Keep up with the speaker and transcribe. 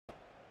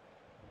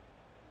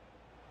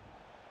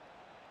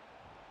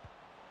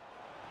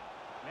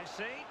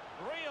see,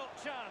 real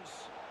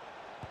chance.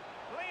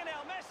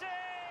 Lionel Messi!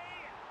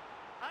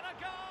 And a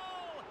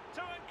goal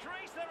to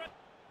increase their...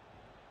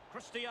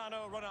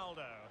 Cristiano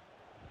Ronaldo.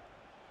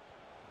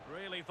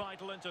 Really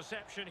vital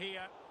interception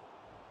here.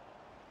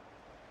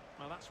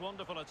 Well, that's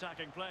wonderful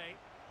attacking play.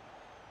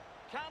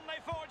 Can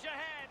they forge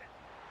ahead?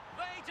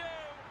 They do!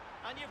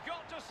 And you've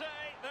got to say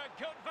they're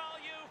good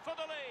value for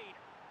the lead.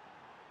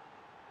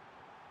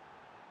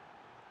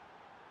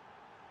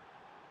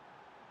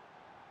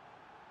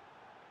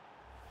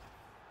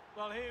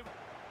 Well, here,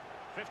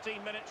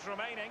 15 minutes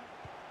remaining.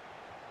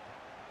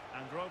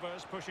 And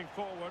Rovers pushing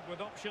forward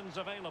with options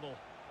available.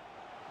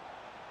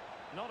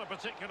 Not a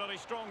particularly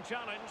strong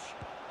challenge.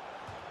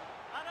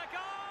 And a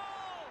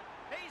goal!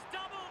 He's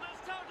doubled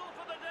his total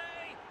for the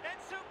day.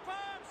 It's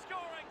superb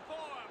scoring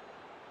form.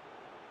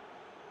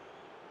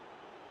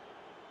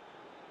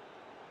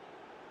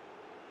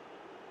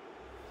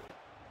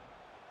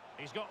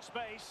 He's got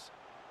space.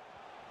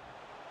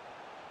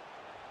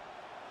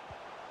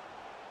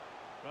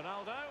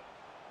 Ronaldo.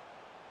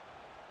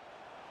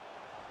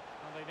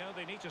 And they know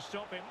they need to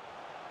stop him.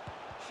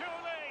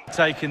 Surely.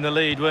 Taking the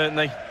lead, weren't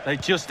they? They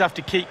just have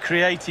to keep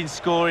creating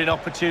scoring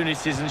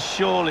opportunities and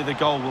surely the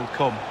goal will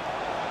come.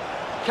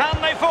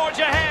 Can they forge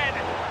ahead?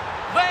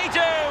 They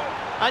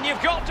do! And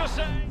you've got to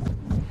say...